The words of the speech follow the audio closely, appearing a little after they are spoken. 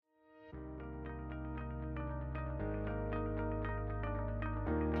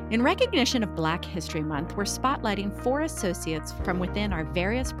In recognition of Black History Month, we're spotlighting 4 associates from within our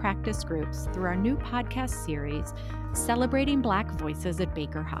various practice groups through our new podcast series, Celebrating Black Voices at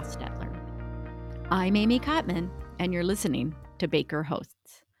Baker Hostetler. I'm Amy Kottman, and you're listening to Baker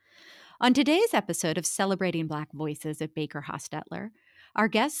Hosts. On today's episode of Celebrating Black Voices at Baker Hostetler, our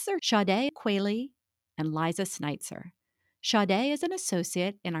guests are Sade Quayle and Liza Sneitzer. Sade is an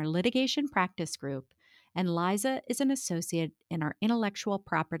associate in our litigation practice group, and Liza is an associate in our intellectual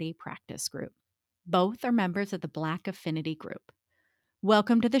property practice group. Both are members of the Black Affinity Group.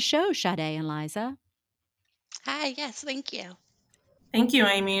 Welcome to the show, Sade and Liza. Hi, yes, thank you. Thank you,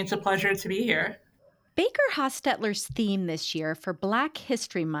 Amy. It's a pleasure to be here. Baker Hostetler's theme this year for Black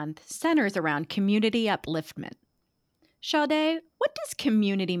History Month centers around community upliftment. Sade, what does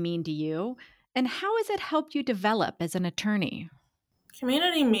community mean to you, and how has it helped you develop as an attorney?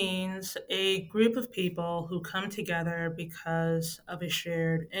 Community means a group of people who come together because of a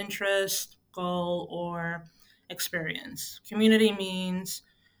shared interest, goal, or experience. Community means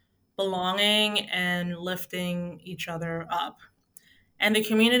belonging and lifting each other up. And the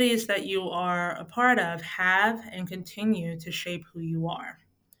communities that you are a part of have and continue to shape who you are.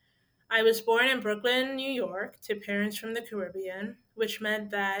 I was born in Brooklyn, New York, to parents from the Caribbean, which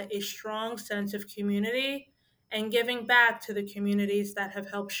meant that a strong sense of community and giving back to the communities that have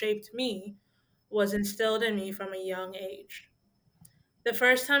helped shape me was instilled in me from a young age. The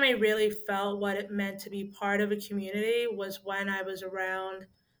first time I really felt what it meant to be part of a community was when I was around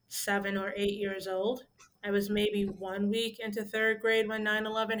 7 or 8 years old. I was maybe 1 week into third grade when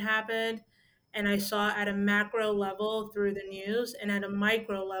 9/11 happened, and I saw at a macro level through the news and at a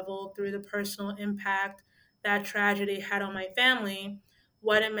micro level through the personal impact that tragedy had on my family,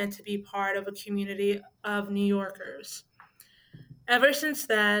 what it meant to be part of a community of New Yorkers. Ever since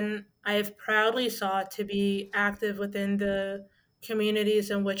then, I have proudly sought to be active within the communities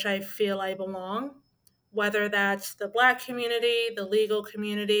in which I feel I belong, whether that's the Black community, the legal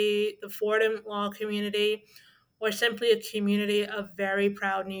community, the Fordham law community, or simply a community of very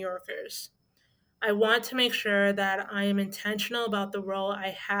proud New Yorkers. I want to make sure that I am intentional about the role I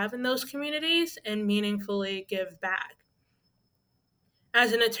have in those communities and meaningfully give back.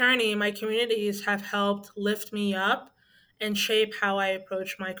 As an attorney, my communities have helped lift me up and shape how I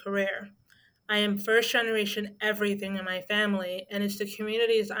approach my career. I am first generation everything in my family, and it's the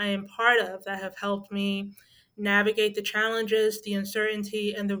communities I am part of that have helped me navigate the challenges, the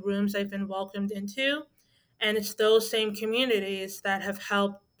uncertainty, and the rooms I've been welcomed into. And it's those same communities that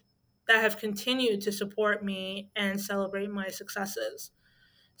have continued to support me and celebrate my successes.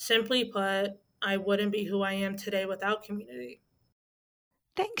 Simply put, I wouldn't be who I am today without community.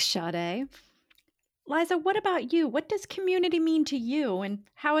 Thanks, Sade. Liza, what about you? What does community mean to you, and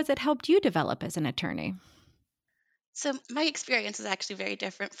how has it helped you develop as an attorney? So my experience is actually very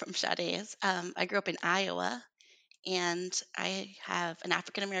different from Sade's. I grew up in Iowa, and I have an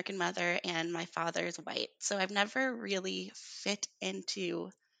African American mother, and my father is white. So I've never really fit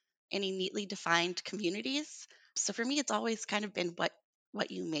into any neatly defined communities. So for me, it's always kind of been what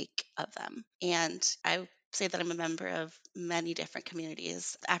you make of them. And I say that I'm a member of many different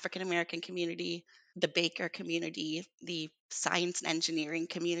communities: the African American community, the Baker community, the science and engineering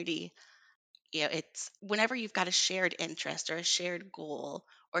community. It's whenever you've got a shared interest or a shared goal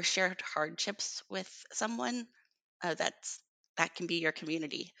or shared hardships with someone, that can be your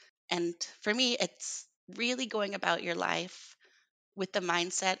community. And for me, it's really going about your life with the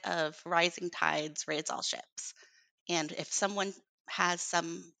mindset of rising tides raise all ships. And if someone has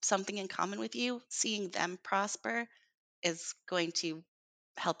something in common with you, seeing them prosper is going to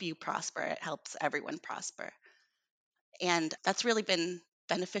help you prosper. It helps everyone prosper. And that's really been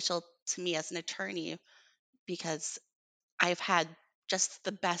beneficial to me as an attorney because I've had just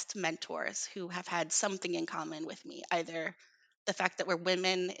the best mentors who have had something in common with me, either the fact that we're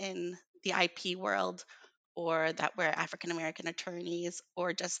women in the IP world, or that we're African American attorneys,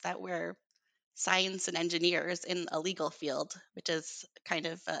 or just that we're science and engineers in a legal field, which is kind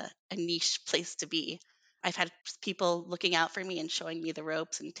of a niche place to be. I've had people looking out for me and showing me the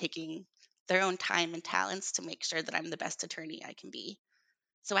ropes and taking their own time and talents to make sure that I'm the best attorney I can be.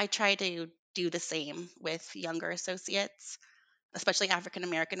 So I try to do the same with younger associates, especially African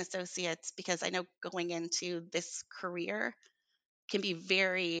American associates, because I know going into this career can be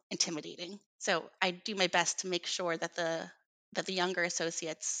very intimidating. So I do my best to make sure that the younger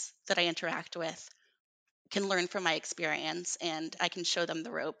associates that I interact with can learn from my experience and I can show them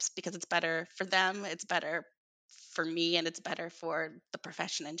the ropes because it's better for them, it's better for me, and it's better for the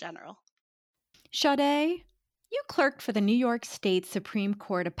profession in general. Sade, you clerked for the New York State Supreme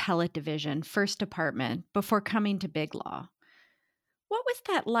Court Appellate Division, First Department, before coming to Big Law. What was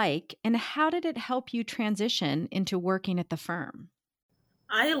that like, and how did it help you transition into working at the firm?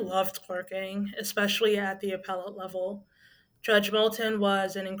 I loved clerking, especially at the appellate level. Judge Moulton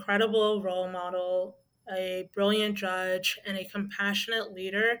was an incredible role model, a brilliant judge, and a compassionate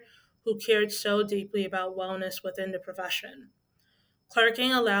leader who cared so deeply about wellness within the profession.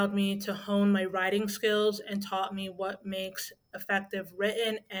 Clerking allowed me to hone my writing skills and taught me what makes effective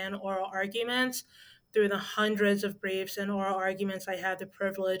written and oral arguments through the hundreds of briefs and oral arguments I had the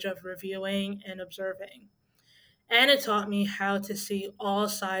privilege of reviewing and observing. And it taught me how to see all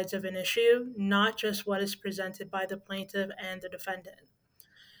sides of an issue, not just what is presented by the plaintiff and the defendant.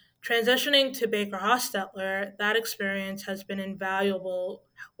 Transitioning to Baker Hostetler, that experience has been invaluable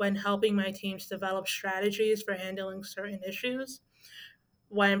when helping my teams develop strategies for handling certain issues,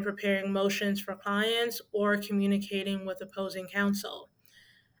 when preparing motions for clients, or communicating with opposing counsel.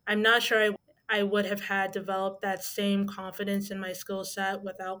 I'm not sure I would have had developed that same confidence in my skill set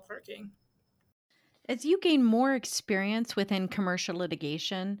without clerking. As you gain more experience within commercial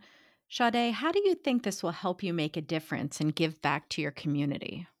litigation, Sade, how do you think this will help you make a difference and give back to your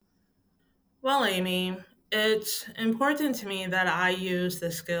community? Well, Amy, it's important to me that I use the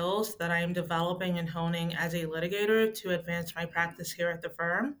skills that I am developing and honing as a litigator to advance my practice here at the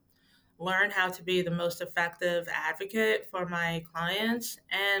firm, learn how to be the most effective advocate for my clients,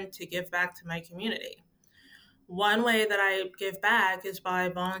 and to give back to my community. One way that I give back is by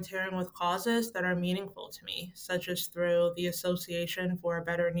volunteering with causes that are meaningful to me, such as through the Association for a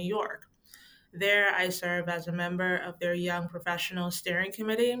Better New York. There, I serve as a member of their Young Professionals Steering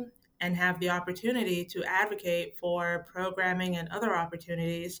Committee and have the opportunity to advocate for programming and other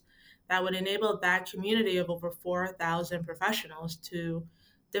opportunities that would enable that community of over 4,000 professionals to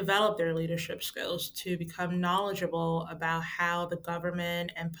develop their leadership skills, to become knowledgeable about how the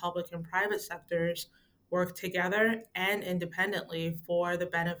government and public and private sectors work together and independently for the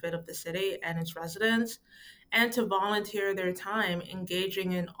benefit of the city and its residents, and to volunteer their time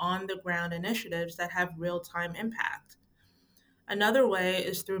engaging in on the ground initiatives that have real time impact. Another way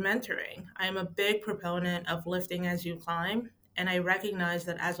is through mentoring. I am a big proponent of lifting as you climb, and I recognize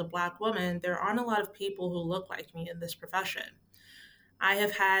that as a Black woman, there aren't a lot of people who look like me in this profession. I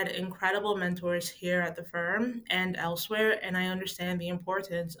have had incredible mentors here at the firm and elsewhere, and I understand the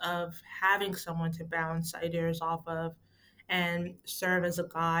importance of having someone to bounce ideas off of and serve as a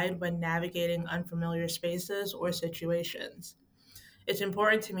guide when navigating unfamiliar spaces or situations. It's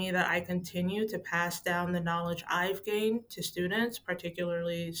important to me that I continue to pass down the knowledge I've gained to students,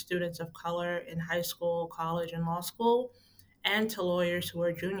 particularly students of color in high school, college, and law school, and to lawyers who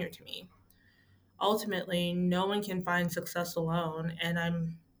are junior to me. Ultimately, no one can find success alone, and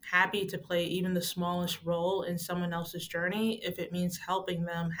I'm happy to play even the smallest role in someone else's journey if it means helping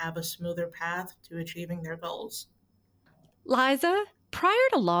them have a smoother path to achieving their goals. Liza, prior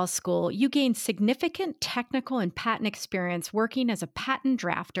to law school, you gained significant technical and patent experience working as a patent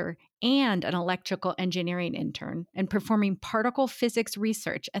drafter and an electrical engineering intern and performing particle physics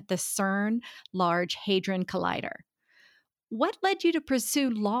research at the CERN Large Hadron Collider. What led you to pursue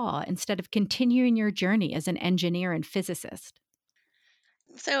law instead of continuing your journey as an engineer and physicist?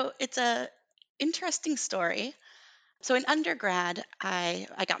 So it's a interesting story. So in undergrad, I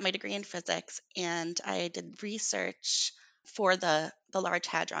got my degree in physics and I did research for the Large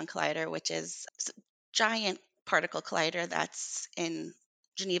Hadron Collider, which is a giant particle collider that's in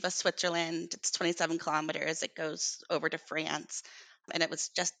Geneva, Switzerland. It's 27 kilometers. It goes over to France, and it was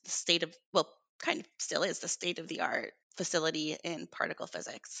just the state of, well, kind of still is the state of the art facility in particle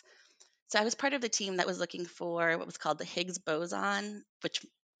physics. So I was part of the team that was looking for what was called the Higgs boson, which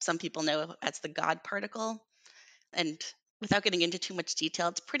some people know as the God particle. And without getting into too much detail,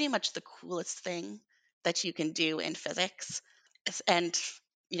 it's pretty much the coolest thing that you can do in physics. And,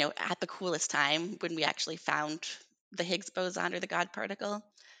 at the coolest time when we actually found the Higgs boson or the God particle.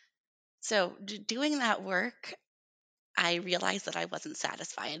 So, doing that work, I realized that I wasn't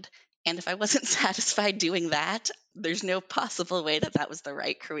satisfied. And if I wasn't satisfied doing that, there's no possible way that that was the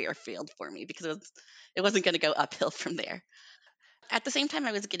right career field for me because it wasn't going to go uphill from there. At the same time,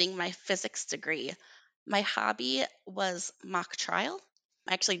 I was getting my physics degree. My hobby was mock trial.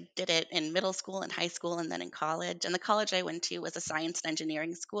 I actually did it in middle school and high school and then in college. And the college I went to was a science and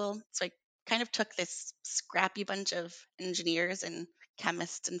engineering school. So I kind of took this scrappy bunch of engineers and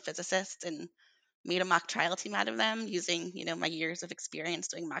chemists and physicists and made a mock trial team out of them using, my years of experience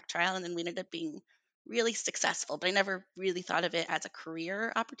doing mock trial. And then we ended up being really successful. But I never really thought of it as a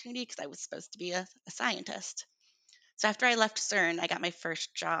career opportunity because I was supposed to be a scientist. So after I left CERN, I got my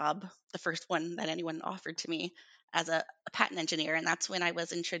first job, the first one that anyone offered to me as a patent engineer. And that's when I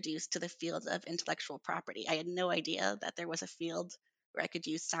was introduced to the field of intellectual property. I had no idea that there was a field where I could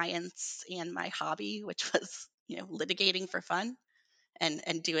use science and my hobby, which was, litigating for fun,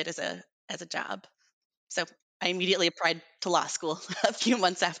 and do it as a job. So I immediately applied to law school a few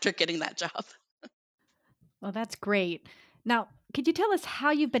months after getting that job. Well, that's great. Now, could you tell us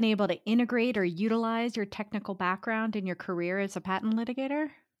how you've been able to integrate or utilize your technical background in your career as a patent litigator?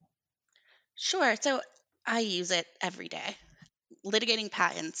 Sure. So I use it every day. Litigating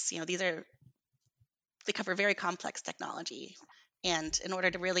patents, they cover very complex technology. And in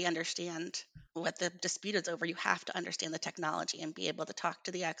order to really understand what the dispute is over, you have to understand the technology and be able to talk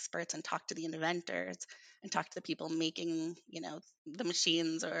to the experts and talk to the inventors and talk to the people making, the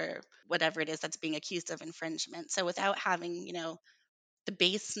machines or whatever it is that's being accused of infringement. So without having, the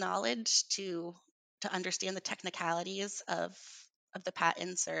base knowledge to understand the technicalities of the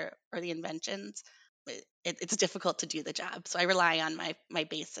patents or the inventions, it's difficult to do the job. So I rely on my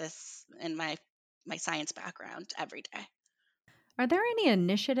basis and my science background every day. Are there any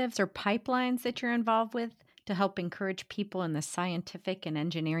initiatives or pipelines that you're involved with to help encourage people in the scientific and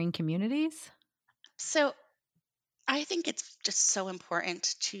engineering communities? So I think it's just so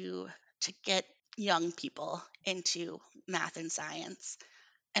important to get young people into math and science.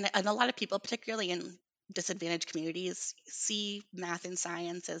 And a lot of people, particularly in disadvantaged communities, see math and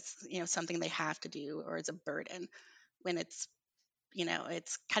science as, something they have to do or as a burden, when it's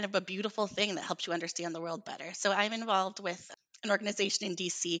kind of a beautiful thing that helps you understand the world better. So I'm involved with an organization in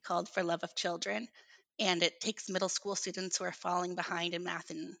DC called For Love of Children, and it takes middle school students who are falling behind in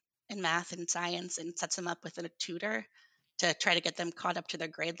math and science and sets them up with a tutor to try to get them caught up to their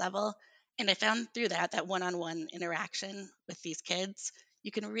grade level. And I found through that one-on-one interaction with these kids,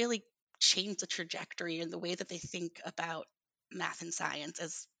 you can really change the trajectory and the way that they think about math and science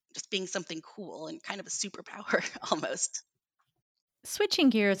as just being something cool and kind of a superpower almost.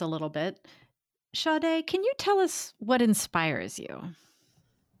 Switching gears a little bit, Sade, can you tell us what inspires you?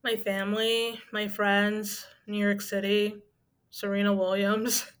 My family, my friends, New York City, Serena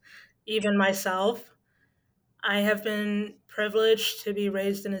Williams, even myself. I have been privileged to be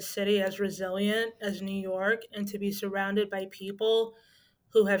raised in a city as resilient as New York and to be surrounded by people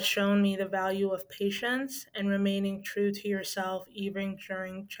who have shown me the value of patience and remaining true to yourself even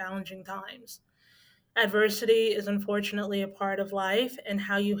during challenging times. Adversity is unfortunately a part of life, and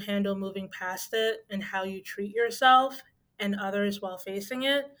how you handle moving past it and how you treat yourself and others while facing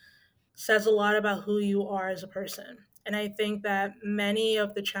it says a lot about who you are as a person. And I think that many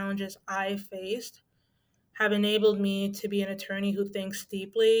of the challenges I faced have enabled me to be an attorney who thinks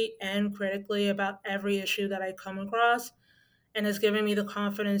deeply and critically about every issue that I come across, and has given me the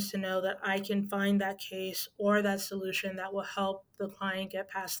confidence to know that I can find that case or that solution that will help the client get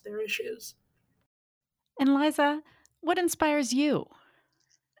past their issues. And Liza, what inspires you?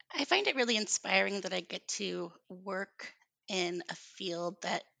 I find it really inspiring that I get to work in a field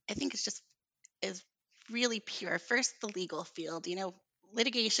that I think is really pure. First, the legal field.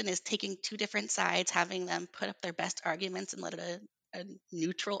 Litigation is taking two different sides, having them put up their best arguments and let a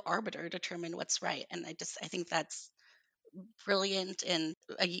neutral arbiter determine what's right. And I think that's brilliant and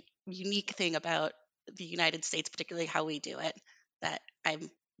a unique thing about the United States, particularly how we do it, that I'm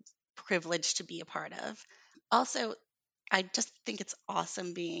privileged to be a part of. Also, I just think it's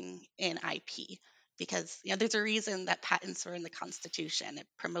awesome being in IP because there's a reason that patents are in the Constitution. It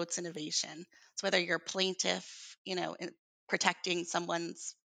promotes innovation. So whether you're a plaintiff, protecting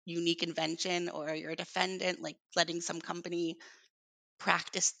someone's unique invention, or you're a defendant, like letting some company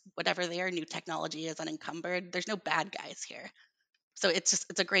practice whatever their new technology is unencumbered, there's no bad guys here. So it's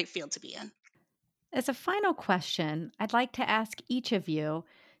a great field to be in. As a final question, I'd like to ask each of you,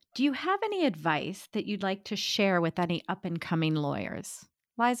 do you have any advice that you'd like to share with any up and coming lawyers?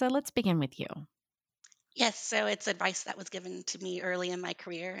 Liza, let's begin with you. Yes, so it's advice that was given to me early in my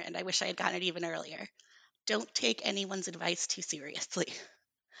career, and I wish I had gotten it even earlier. Don't take anyone's advice too seriously.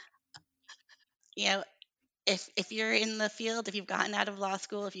 You know, if you're in the field, if you've gotten out of law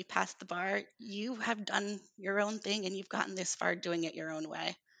school, if you've passed the bar, you have done your own thing and you've gotten this far doing it your own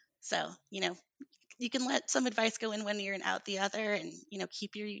way. So, you can let some advice go in one ear and out the other, and,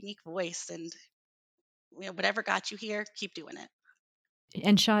 keep your unique voice, and, whatever got you here, keep doing it.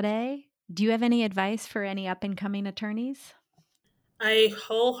 And Sade, do you have any advice for any up and coming attorneys? I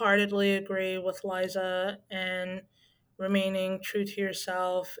wholeheartedly agree with Liza and remaining true to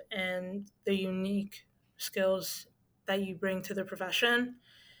yourself and the unique skills that you bring to the profession.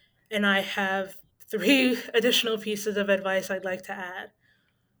 And I have three additional pieces of advice I'd like to add.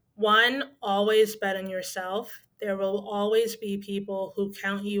 One, always bet on yourself. There will always be people who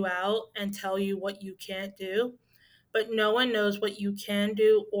count you out and tell you what you can't do, but no one knows what you can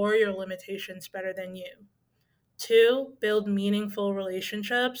do or your limitations better than you. 2, build meaningful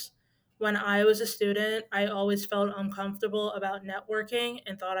relationships. When I was a student, I always felt uncomfortable about networking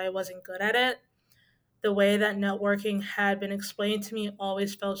and thought I wasn't good at it. The way that networking had been explained to me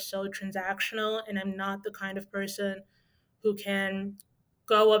always felt so transactional, and I'm not the kind of person who can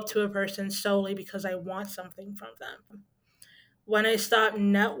go up to a person solely because I want something from them. When I stopped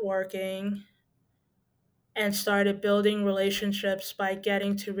networking and started building relationships by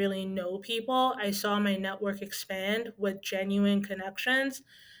getting to really know people, I saw my network expand with genuine connections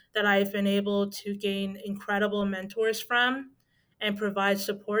that I've been able to gain incredible mentors from and provide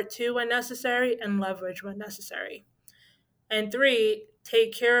support to when necessary and leverage when necessary. And 3,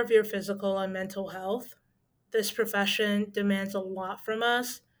 take care of your physical and mental health. This profession demands a lot from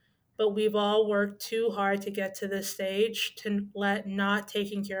us, but we've all worked too hard to get to this stage to let not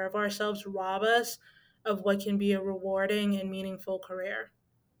taking care of ourselves rob us of what can be a rewarding and meaningful career.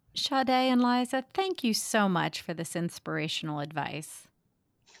 Sade and Liza, thank you so much for this inspirational advice.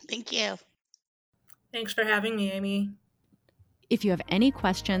 Thank you. Thanks for having me, Amy. If you have any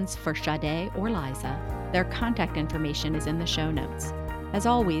questions for Sade or Liza, their contact information is in the show notes. As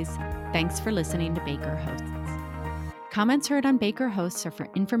always, thanks for listening to Baker Hosts. Comments heard on Baker Hosts are for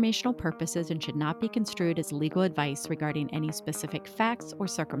informational purposes and should not be construed as legal advice regarding any specific facts or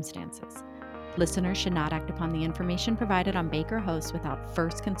circumstances. Listeners should not act upon the information provided on Baker Hosts without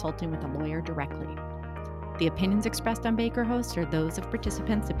first consulting with a lawyer directly. The opinions expressed on Baker Hosts are those of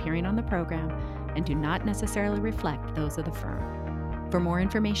participants appearing on the program and do not necessarily reflect those of the firm. For more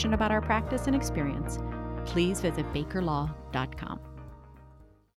information about our practice and experience, please visit bakerlaw.com.